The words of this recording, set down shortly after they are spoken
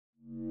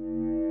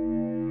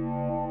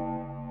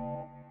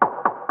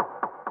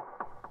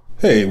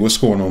Hey, what's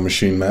going on,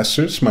 Maschine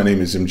Masters? My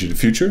name is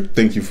MGTheFuture.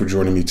 Thank you for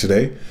joining me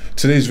today.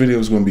 Today's video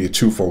is going to be a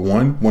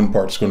 2-for-1. One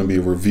part's going to be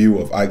a review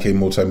of IK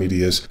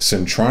Multimedia's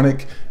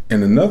Syntronik,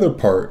 and another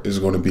part is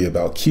going to be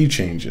about key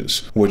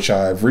changes, which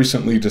I've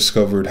recently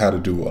discovered how to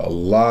do a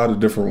lot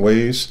of different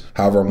ways.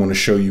 However, I'm going to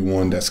show you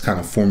one that's kind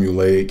of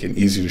formulaic and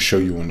easy to show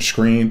you on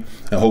screen,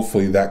 and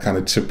hopefully that kind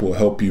of tip will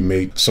help you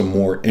make some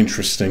more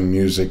interesting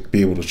music, be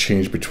able to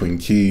change between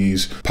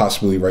keys,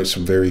 possibly write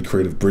some very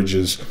creative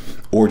bridges,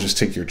 or just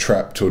take your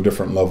trap to a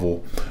different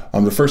level.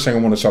 The first thing I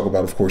want to talk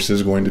about, of course,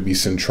 is going to be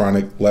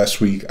Syntronik.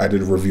 Last week, I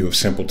did a review of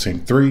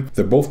Ableton 3.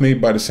 They're both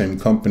made by the same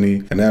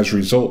company, and as a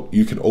result,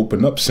 you can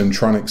open up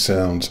Syntronik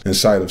sounds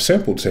inside of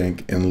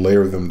Ableton and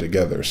layer them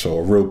together. So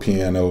a real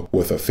piano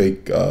with a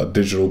fake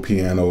digital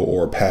piano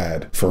or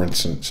pad, for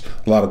instance.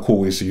 A lot of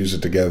cool ways to use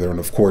it together, and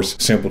of course,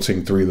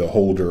 Ableton 3, the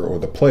holder or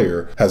the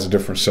player, has a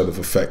different set of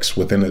effects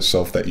within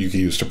itself that you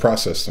can use to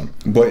process them.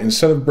 But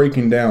instead of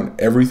breaking down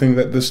everything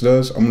that this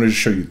does, I'm going to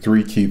show you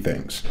three key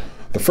things.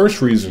 The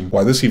first reason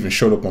why this even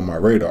showed up on my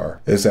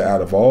radar is that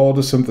out of all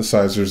the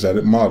synthesizers that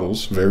it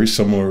models, very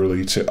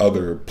similarly to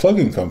other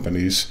plugin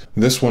companies,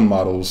 this one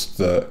models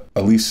the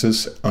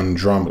Alesis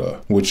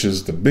Andromeda, which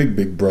is the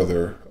big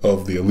brother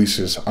of the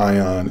Alesis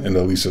Ion and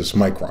Alesis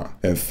Micron.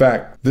 In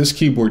fact, this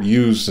keyboard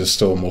used is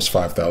still almost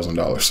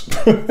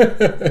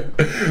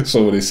 $5,000.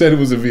 So when they said it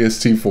was a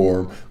VST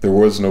form, there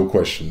was no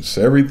questions.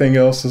 Everything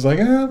else is like,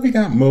 we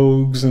got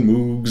Moogs and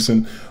Moogs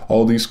and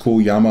all these cool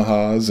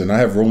Yamahas, and I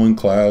have Rolling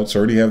Clouds,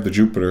 already have the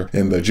Jupiter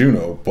and the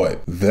Juno,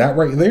 but that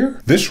right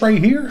there, this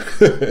right here,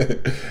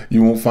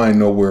 you won't find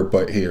nowhere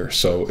but here.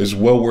 So it's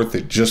well worth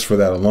it just for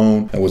that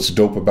alone. And what's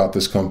dope about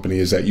this company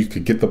is that you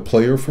could get the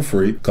player for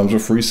free, comes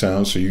with free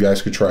sounds, so you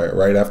guys could try it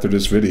right after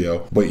this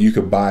video, but you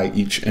could buy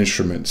each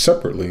instrument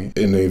separately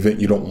in the event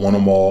you don't want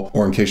them all,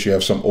 or in case you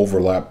have some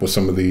overlap with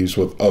some of these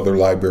with other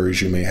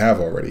libraries you may have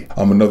already.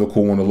 Another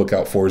cool one to look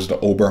out for is the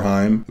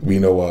Oberheim. We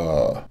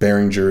know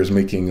Behringer is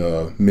making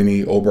a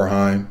mini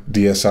Oberheim.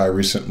 DSI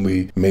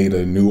recently made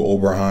a new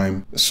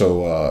Oberheim,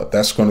 so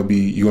that's going to be,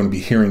 you're going to be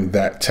hearing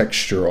that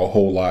texture a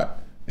whole lot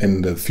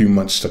in the few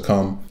months to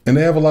come. And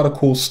they have a lot of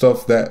cool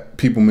stuff that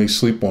people may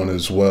sleep on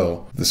as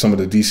well. Some of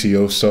the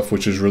DCO stuff,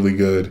 which is really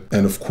good.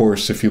 And of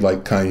course, if you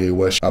like Kanye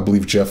West, I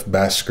believe Jeff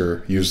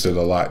Basker used it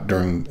a lot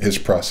during his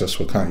process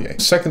with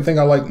Kanye. Second thing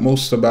I like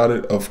most about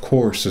it, of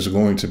course, is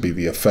going to be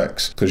the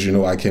effects, because you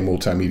know IK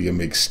Multimedia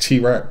makes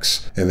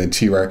T-Rex, and then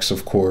T-Rex,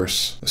 of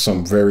course,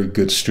 some very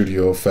good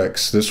studio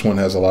effects. This one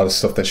has a lot of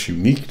stuff that's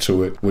unique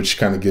to it, which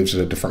kind of gives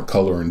it a different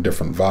color and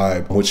different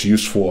vibe. What's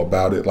useful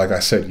about it, like I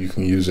said, you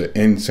can use it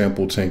in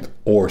Ableton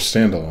or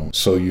standalone,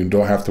 so you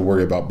don't have to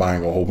worry about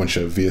buying a whole bunch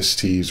of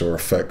VSTs or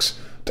effects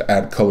to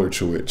add color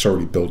to it. It's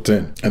already built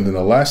in. And then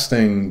the last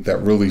thing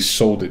that really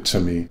sold it to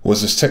me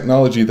was this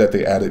technology that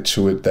they added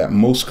to it that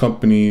most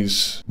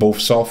companies, both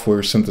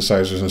software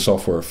synthesizers and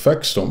software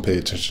effects, don't pay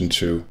attention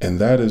to, and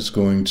that is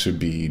going to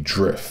be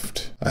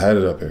drift. I had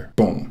it up here.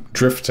 Boom.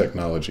 Drift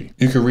technology.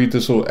 You can read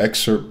this little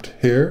excerpt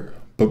here.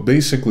 But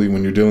basically,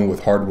 when you're dealing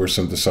with hardware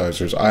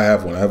synthesizers, I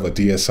have one. I have a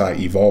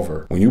DSI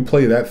Evolver. When you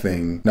play that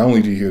thing, not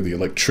only do you hear the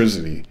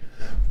electricity,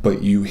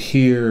 but you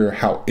hear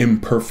how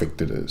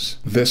imperfect it is.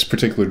 This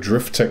particular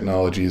drift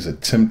technology is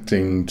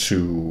attempting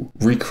to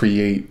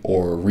recreate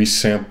or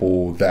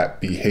resample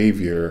that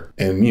behavior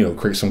and, you know,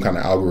 create some kind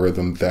of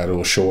algorithm that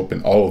will show up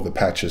in all of the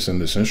patches in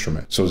this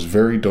instrument. So it's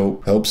very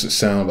dope, helps it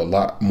sound a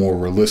lot more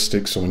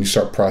realistic. So when you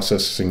start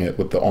processing it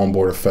with the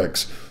onboard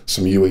effects,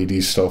 some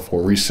UAD stuff,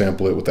 or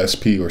resample it with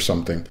SP or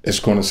something,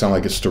 it's going to sound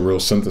like it's the real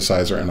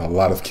synthesizer in a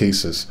lot of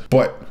cases.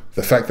 But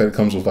the fact that it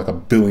comes with like a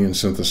billion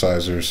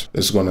synthesizers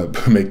is going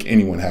to make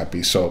anyone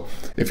happy. So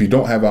if you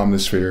don't have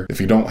Omnisphere, if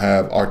you don't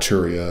have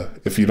Arturia,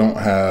 if you don't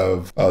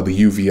have the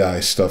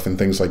UVI stuff and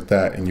things like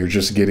that, and you're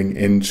just getting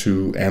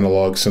into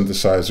analog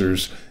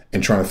synthesizers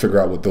and trying to figure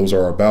out what those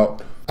are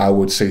about, I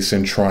would say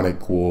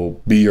Syntronik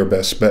will be your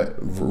best bet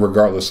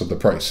regardless of the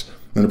price.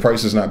 And the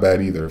price is not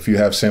bad either. If you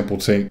have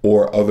Ableton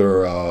or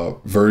other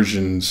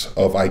versions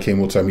of IK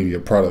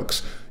Multimedia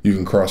products, you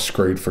can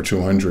cross-grade for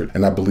 $200,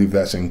 and I believe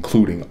that's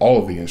including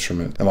all of the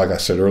instruments. And like I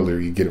said earlier,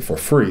 you get it for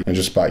free and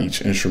just buy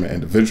each instrument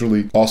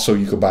individually. Also,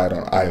 you could buy it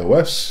on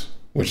iOS,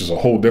 which is a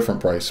whole different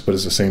price, but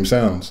it's the same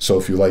sounds. So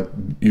if you like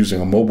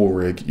using a mobile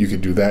rig, you could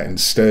do that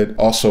instead.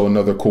 Also,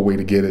 another cool way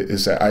to get it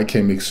is that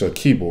IK makes a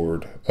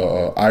keyboard,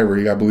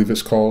 iRig, I believe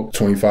it's called,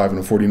 25 and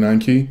a 49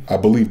 key. I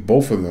believe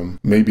both of them,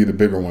 maybe the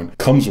bigger one,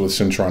 comes with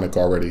Syntronik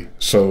already.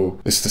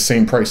 So it's the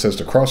same price as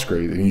the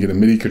crossgrade, and you get a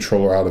MIDI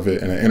controller out of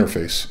it and an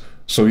interface.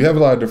 So you have a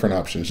lot of different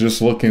options.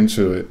 Just look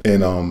into it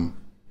and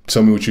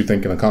tell me what you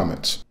think in the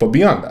comments. But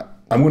beyond that,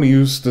 I'm going to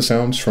use the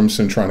sounds from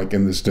Syntronik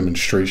in this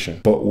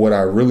demonstration, but what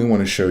I really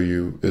want to show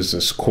you is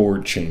this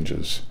chord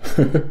changes.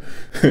 And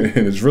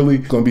it's really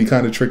going to be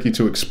kind of tricky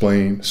to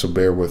explain, so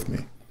bear with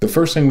me. The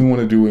first thing we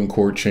want to do in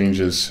chord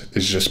changes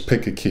is just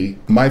pick a key.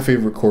 My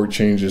favorite chord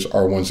changes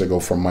are ones that go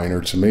from minor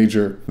to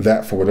major.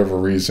 That, for whatever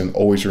reason,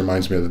 always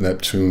reminds me of the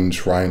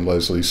Neptunes, Ryan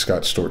Leslie,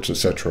 Scott Storch,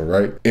 etc.,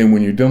 right? And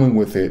when you're dealing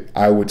with it,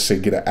 I would say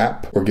get an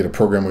app or get a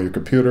program on your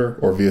computer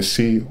or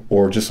VST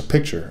or just a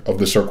picture of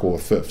the circle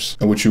of fifths.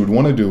 And what you would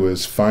want to do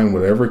is find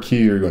whatever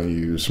key you're going to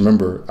use.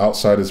 Remember,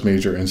 outside is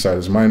major, inside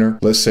is minor.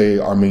 Let's say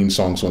our main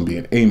song is going to be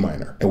an A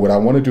minor. And what I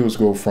want to do is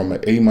go from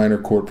an A minor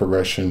chord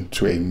progression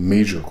to a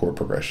major chord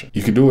progression.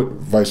 You can do it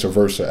vice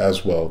versa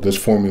as well. This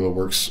formula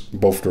works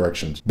both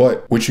directions.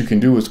 But what you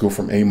can do is go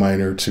from A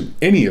minor to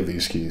any of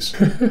these keys.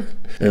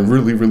 And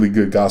really, really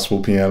good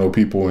gospel piano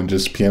people and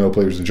just piano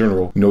players in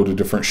general know the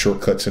different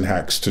shortcuts and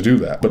hacks to do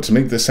that. But to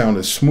make this sound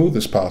as smooth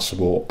as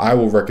possible, I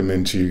will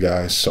recommend to you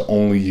guys to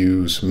only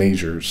use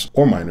majors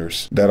or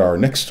minors that are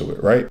next to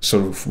it, right?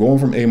 So going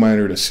from A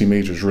minor to C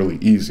major is really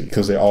easy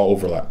because they all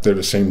overlap. They're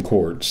the same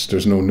chords.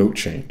 There's no note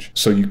change.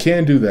 So you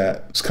can do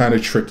that. It's kind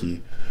of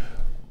tricky,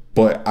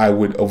 but I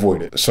would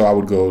avoid it. So I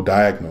would go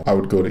diagonal. I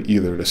would go to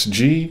either this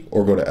G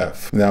or go to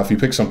F. Now, if you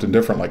pick something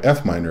different like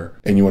F minor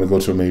and you want to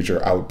go to a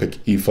major, I would pick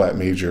E flat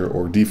major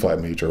or D flat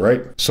major,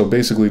 right? So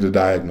basically the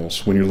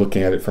diagonals when you're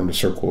looking at it from the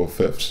circle of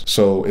fifths.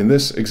 So in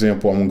this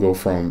example, I'm gonna go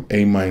from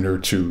A minor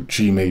to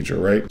G major,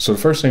 right? So the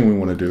first thing we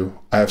want to do,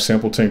 I have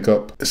SampleTink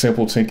up.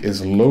 SampleTink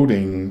is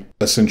loading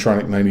a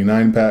Syntronik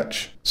 99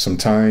 patch, some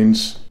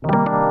tines.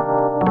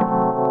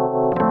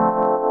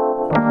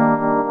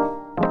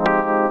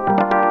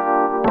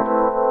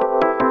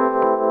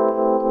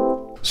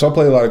 So I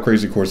play a lot of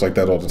crazy chords like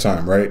that all the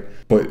time, right?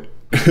 But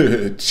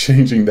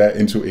changing that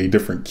into a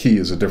different key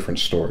is a different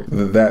story.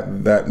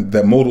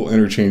 That modal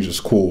interchange is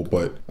cool,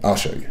 but I'll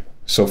show you.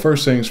 So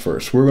first things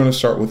first, we're going to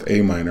start with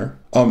A minor.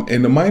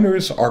 And the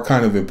minors are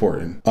kind of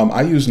important.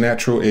 I use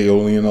natural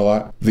Aeolian a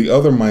lot. The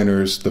other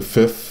minors, the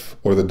fifth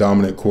or the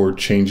dominant chord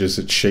changes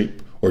its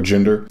shape or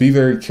gender. Be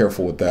very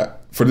careful with that.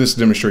 For this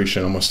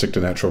demonstration, I'm going to stick to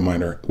natural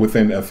minor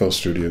within FL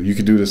Studio. You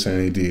can do this in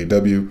any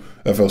DAW.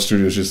 FL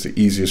Studio is just the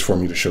easiest for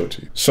me to show it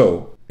to you.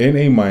 So in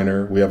A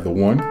minor, we have the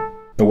 1.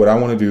 And what I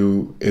want to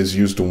do is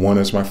use the 1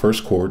 as my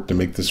first chord to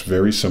make this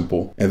very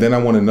simple. And then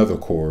I want another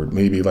chord,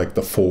 maybe like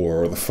the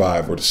 4 or the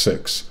 5 or the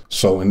 6.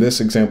 So in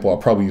this example, I'll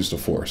probably use the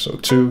 4. So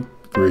 2,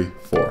 3,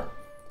 4.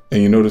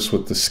 And you notice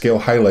with the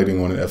scale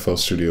highlighting on an FL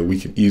Studio, we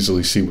can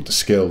easily see what the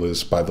scale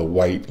is by the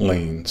white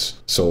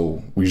lanes.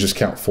 So we just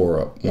count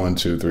 4 up. 1,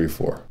 2, 3,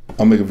 4.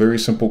 I'll make a very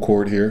simple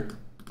chord here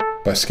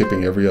by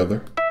skipping every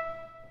other.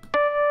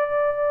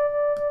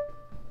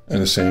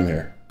 And the same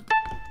here.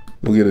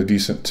 We'll get a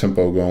decent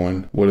tempo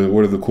going. What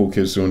are the cool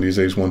kids doing these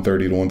days?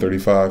 130 to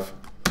 135.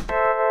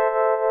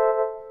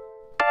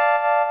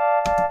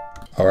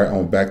 All right, I'm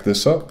gonna back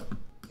this up.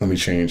 Let me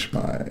change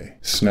my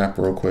snap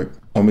real quick.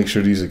 I'll make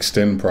sure these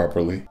extend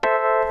properly.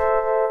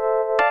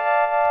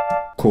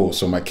 Cool,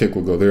 so my kick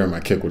would go there and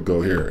my kick would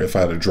go here if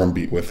I had a drum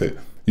beat with it.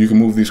 You can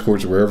move these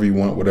chords wherever you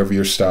want, whatever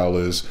your style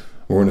is.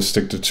 We're going to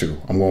stick to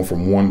 2. I'm going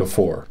from 1 to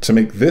 4. To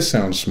make this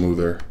sound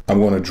smoother,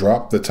 I'm going to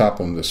drop the top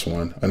on this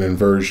one, an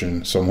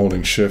inversion. So I'm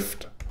holding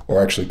Shift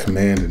or actually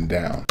Command and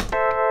down.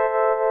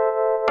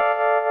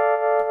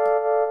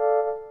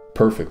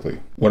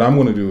 Perfectly. What I'm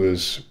going to do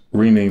is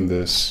rename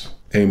this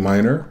A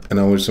minor, and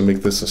I'm going to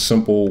make this a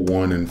simple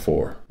 1 and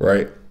 4,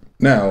 right?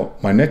 Now,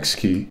 my next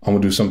key, I'm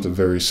gonna do something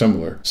very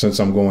similar. Since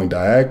I'm going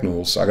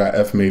diagonals, I got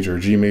F major,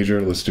 G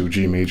major. Let's do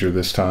G major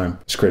this time.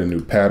 Let's create a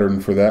new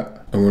pattern for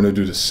that. And we're gonna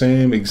do the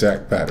same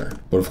exact pattern.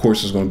 But of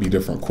course, it's gonna be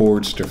different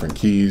chords, different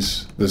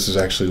keys. This is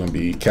actually gonna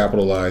be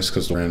capitalized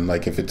because we're in,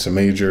 like, if it's a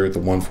major, the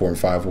 1, 4, and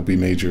 5 will be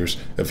majors.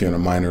 If you're in a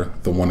minor,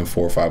 the 1 and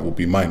 4, 5 will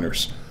be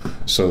minors.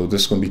 So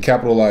this is gonna be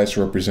capitalized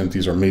to represent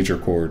these are major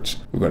chords.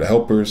 We've got a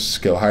helpers,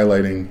 scale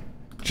highlighting,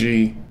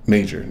 G,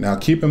 major. Now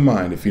keep in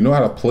mind, if you know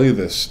how to play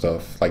this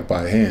stuff like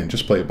by hand,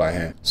 just play it by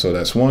hand. So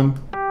that's 1,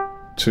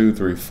 2,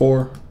 3,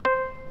 4.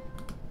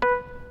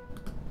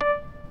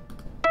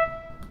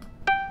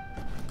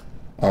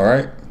 All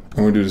right, and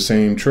we're gonna do the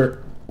same trick.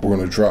 We're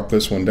gonna drop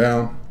this one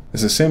down.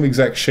 It's the same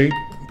exact shape,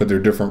 but they're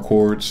different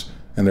chords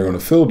and they're gonna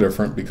feel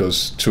different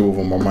because 2 of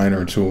them are minor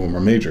and 2 of them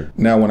are major.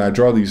 Now, when I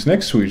draw these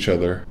next to each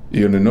other,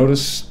 you're gonna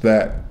notice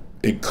that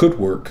it could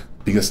work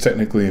because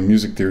technically in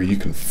music theory, you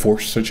can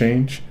force a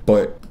change,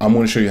 but I'm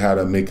going to show you how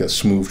to make a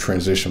smooth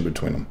transition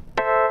between them.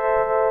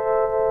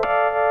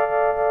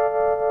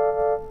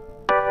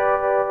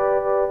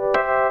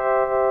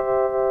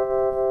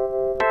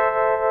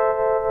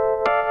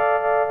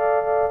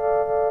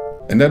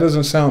 And that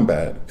doesn't sound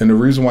bad. And the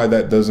reason why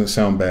that doesn't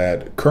sound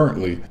bad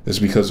currently is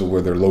because of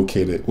where they're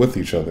located with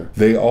each other.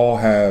 They all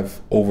have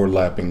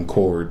overlapping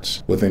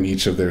chords within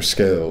each of their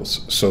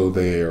scales, so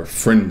they are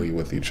friendly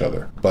with each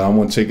other. But I'm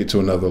going to take it to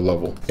another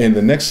level. And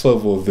the next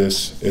level of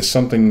this is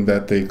something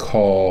that they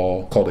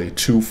called a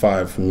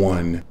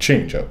 2-5-1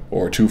 change up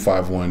or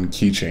 2-5-1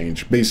 key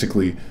change.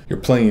 Basically, you're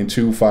playing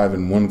 2, 5,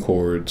 and 1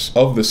 chords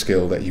of the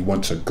scale that you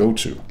want to go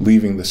to,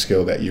 leaving the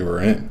scale that you are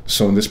in.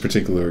 So in this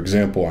particular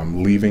example,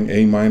 I'm leaving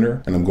A minor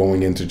and I'm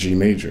going into G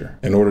major.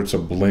 In order to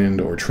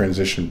blend or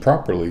transition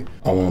properly,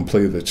 I want to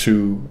play the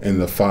 2 and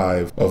the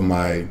 5 of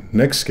my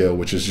next scale,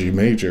 which is G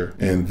major,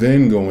 and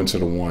then go into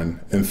the 1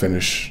 and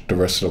finish the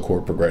rest of the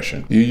chord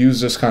progression. You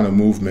use this kind of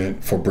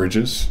movement for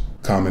bridges,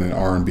 common in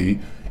R&B,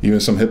 even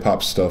some hip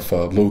hop stuff,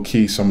 low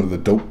key, some of the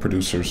dope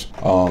producers,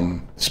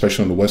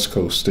 especially on the West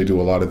Coast, they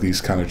do a lot of these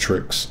kind of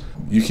tricks.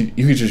 You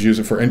could just use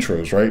it for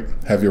intros, right?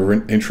 Have your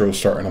intro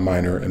start in a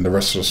minor and the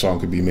rest of the song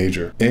could be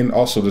major. And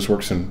also this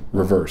works in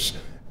reverse.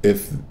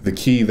 If the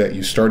key that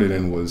you started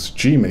in was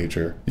G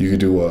major, you could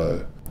do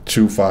a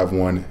 2, 5,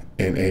 1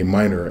 in A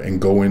minor and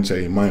go into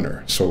A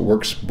minor. So it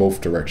works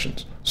both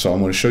directions. So I'm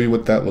going to show you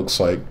what that looks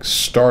like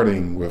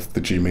starting with the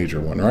G major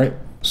one, right?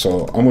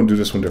 So I'm going to do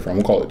this one different.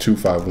 I'm going to call it 2,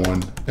 5,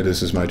 1, and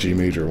this is my G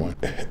major one.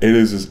 It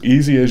is as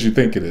easy as you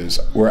think it is.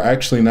 We're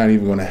actually not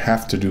even going to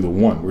have to do the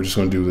 1. We're just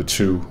going to do the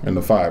 2 and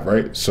the 5,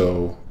 right?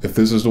 So if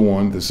this is the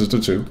 1, this is the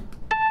 2,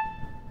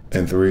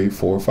 and 3,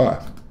 4,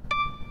 5.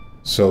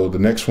 So the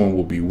next one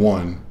will be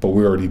 1, but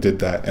we already did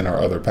that in our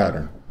other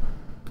pattern.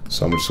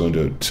 So I'm just going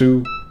to do a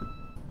 2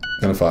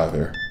 and a 5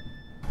 here.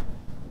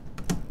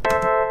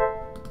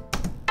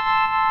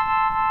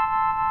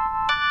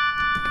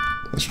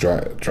 Let's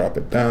drop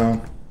it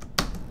down.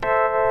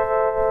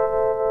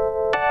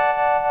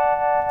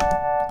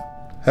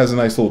 Has a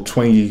nice little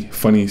twangy,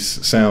 funny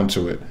sound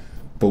to it,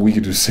 but we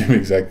could do the same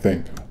exact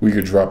thing. We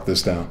could drop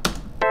this down.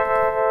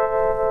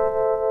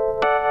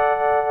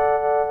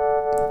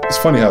 It's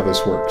funny how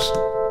this works.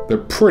 They're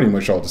pretty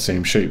much all the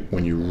same shape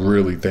when you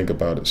really think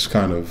about it. It's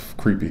kind of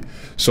creepy.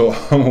 So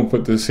I'm gonna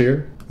put this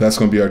here. That's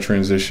gonna be our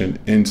transition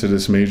into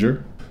this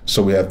major.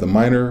 So we have the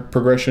minor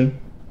progression,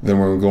 then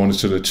we're going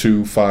into the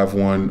 2, 5,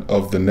 1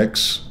 of the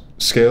next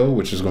scale,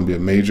 which is going to be a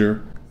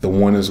major. The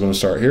 1 is going to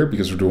start here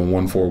because we're doing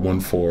 1, 4, 1,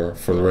 4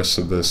 for the rest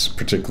of this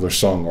particular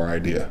song or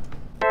idea.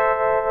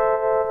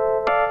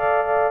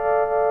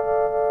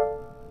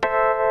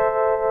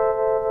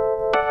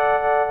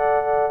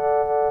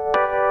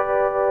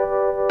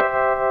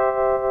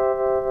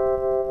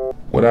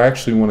 What I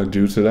actually want to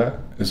do to that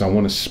is I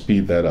want to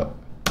speed that up.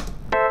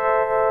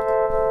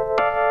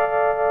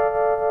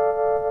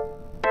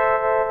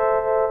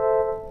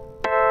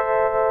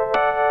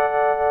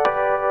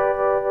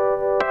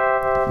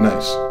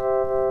 Nice.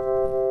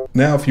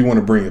 Now if you want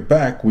to bring it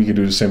back, we can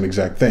do the same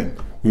exact thing.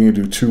 We can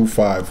do 2,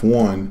 5,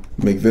 1,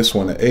 make this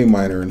one an A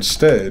minor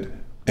instead,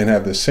 and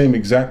have the same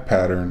exact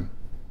pattern,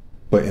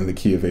 but in the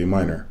key of A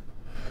minor.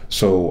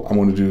 So I'm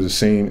going to do the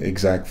same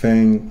exact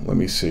thing. Let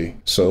me see.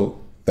 So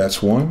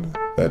that's 1,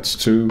 that's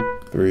 2,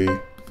 3,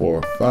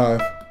 4,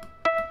 5.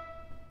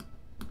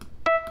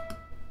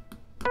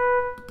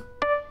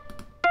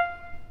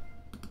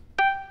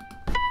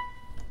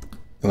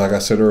 And like I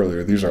said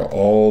earlier, these are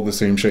all the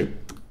same shape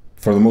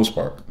for the most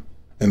part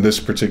in this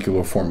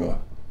particular formula.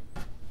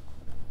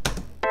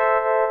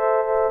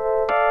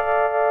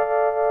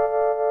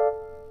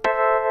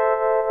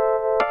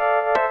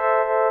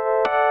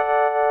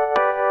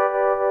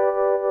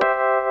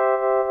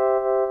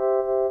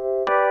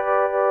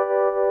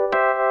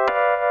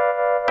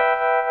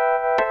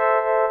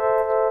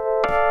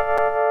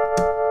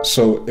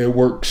 So it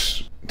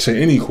works to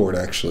any chord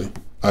actually.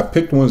 I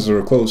picked ones that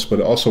are close,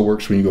 but it also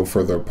works when you go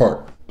further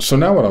apart. So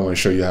now what I want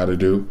to show you how to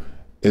do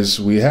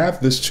is we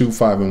have this 2,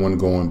 5, and 1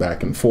 going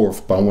back and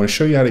forth, but I want to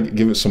show you how to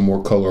give it some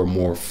more color,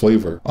 more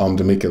flavor,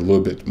 to make it a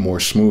little bit more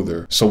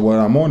smoother. So what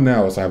I'm on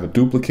now is I have a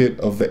duplicate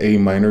of the A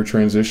minor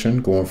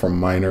transition going from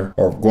minor,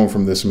 or going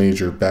from this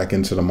major back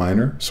into the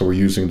minor. So we're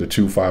using the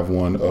 2, 5,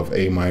 1 of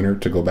A minor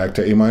to go back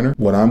to A minor.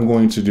 What I'm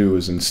going to do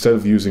is instead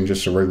of using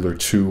just a regular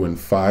 2 and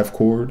 5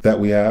 chord that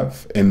we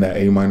have in that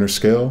A minor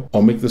scale,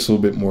 I'll make this a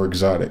little bit more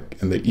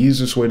exotic. And the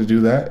easiest way to do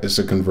that is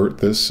to convert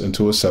this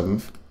into a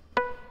 7th.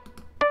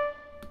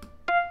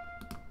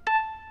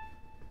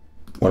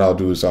 What I'll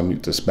do is I'll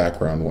mute this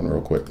background one real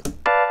quick. It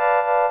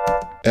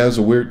has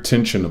a weird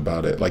tension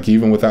about it. Like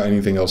even without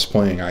anything else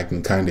playing, I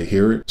can kind of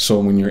hear it. So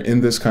when you're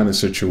in this kind of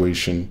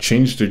situation,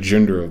 change the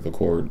gender of the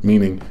chord,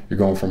 meaning you're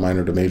going from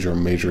minor to major or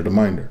major to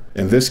minor.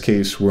 In this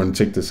case, we're going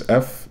to take this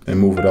F and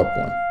move it up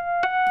 1.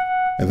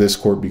 And this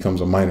chord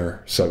becomes a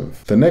minor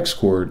 7th. The next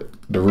chord,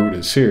 the root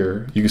is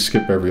here. You can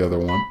skip every other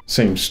one.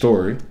 Same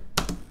story.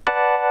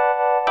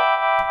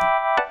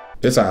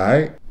 It's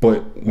alright,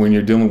 but when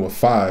you're dealing with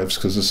 5s,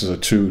 because this is a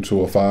 2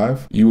 to a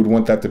 5, you would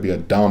want that to be a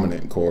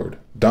dominant chord.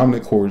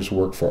 Dominant chords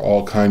work for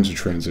all kinds of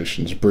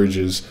transitions,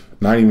 bridges,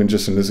 not even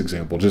just in this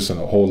example, just in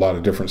a whole lot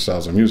of different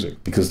styles of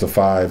music, because the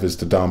 5 is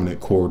the dominant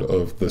chord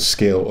of the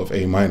scale of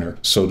A minor.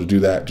 So to do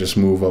that, just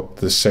move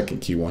up the second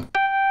key one.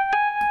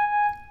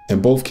 In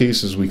both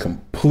cases, we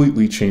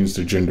completely change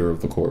the gender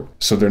of the chord.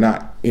 So they're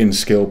not in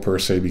scale per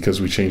se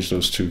because we changed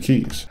those 2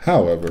 keys.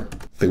 However,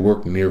 they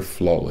work near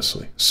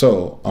flawlessly.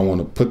 So I want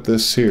to put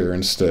this here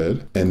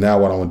instead. And now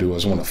what I want to do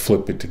is I want to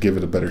flip it to give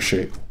it a better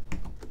shape.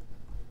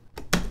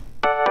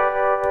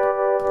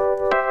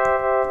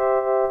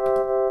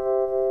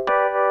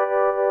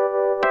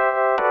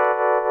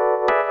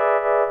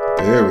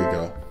 There we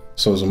go.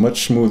 So it's a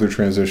much smoother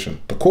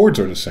transition. The chords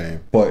are the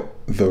same, but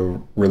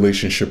the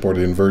relationship or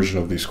the inversion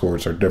of these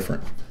chords are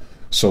different.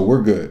 So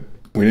we're good.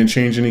 We didn't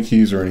change any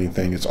keys or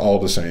anything. It's all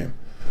the same.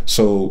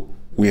 So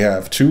we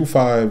have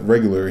 2-5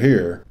 regular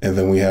here, and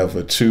then we have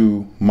a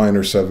 2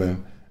 minor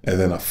 7, and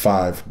then a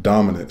 5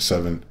 dominant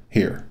 7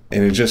 here.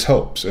 And it just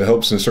helps. It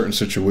helps in certain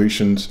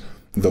situations.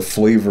 The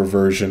flavor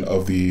version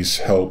of these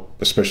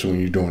help, especially when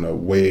you're doing a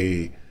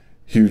way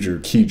huger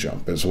key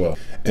jump as well.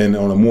 And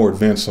on a more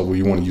advanced level,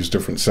 you want to use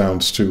different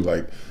sounds too.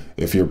 Like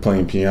if you're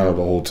playing piano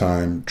the whole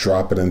time,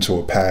 drop it into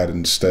a pad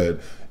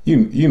instead.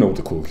 You know what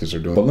the cool kids are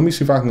doing. But let me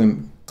see if I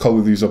can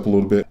color these up a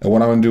little bit. And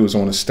what I want to do is I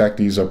want to stack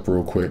these up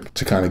real quick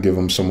to kind of give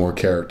them some more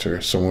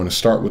character. So we're going to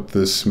start with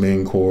this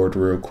main chord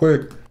real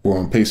quick. We're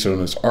going to paste it on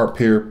this ARP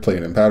here, play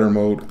it in pattern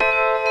mode.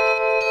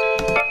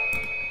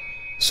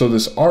 So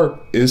this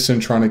ARP is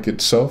Syntronik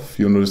itself.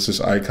 You'll notice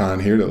this icon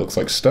here that looks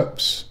like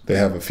steps. They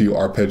have a few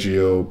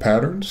arpeggio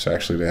patterns.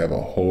 Actually, they have a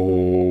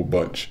whole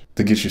bunch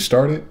to get you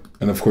started.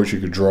 And of course,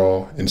 you could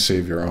draw and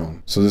save your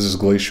own. So this is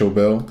Glacial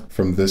Bell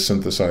from this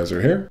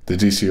synthesizer here. The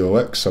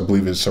DCOX, I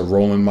believe it's a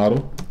Roland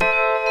model.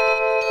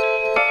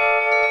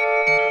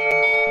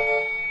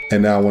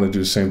 And now I want to do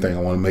the same thing. I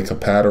want to make a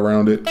pad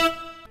around it,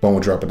 but I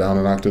want to drop it down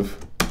an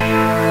octave.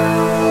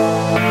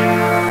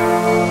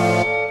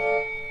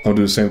 I'll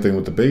do the same thing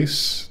with the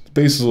bass. The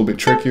bass is a little bit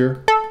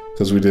trickier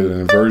because we did an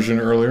inversion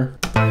earlier.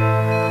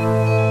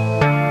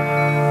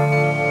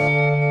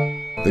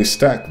 They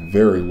stack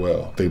very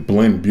well. They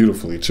blend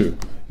beautifully too.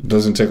 It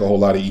doesn't take a whole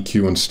lot of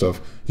EQ and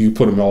stuff. You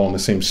put them all in the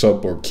same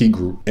sub or key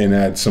group and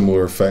add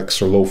similar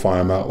effects or lo-fi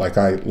them out like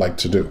I like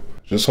to do.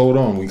 Just hold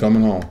on, we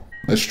coming home.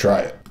 Let's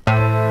try it.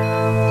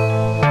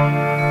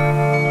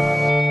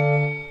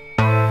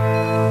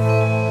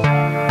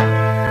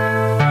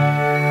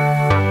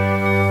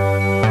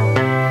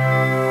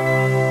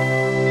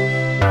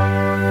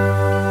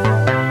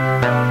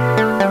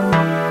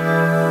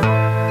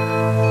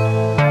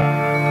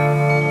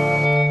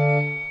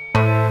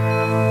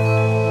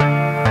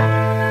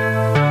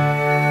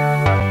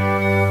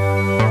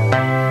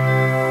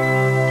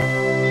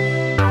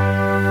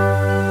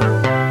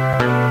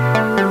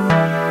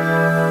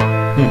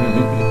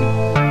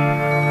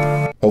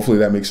 Hopefully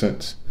that makes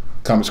sense.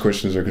 Comments,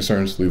 questions, or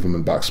concerns, leave them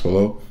in the box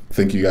below.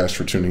 Thank you guys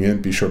for tuning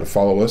in. Be sure to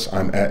follow us.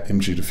 I'm at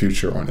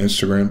MGTheFuture on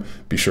Instagram.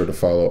 Be sure to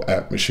follow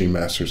at Maschine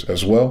Masters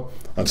as well.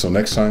 Until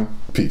next time,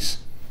 peace.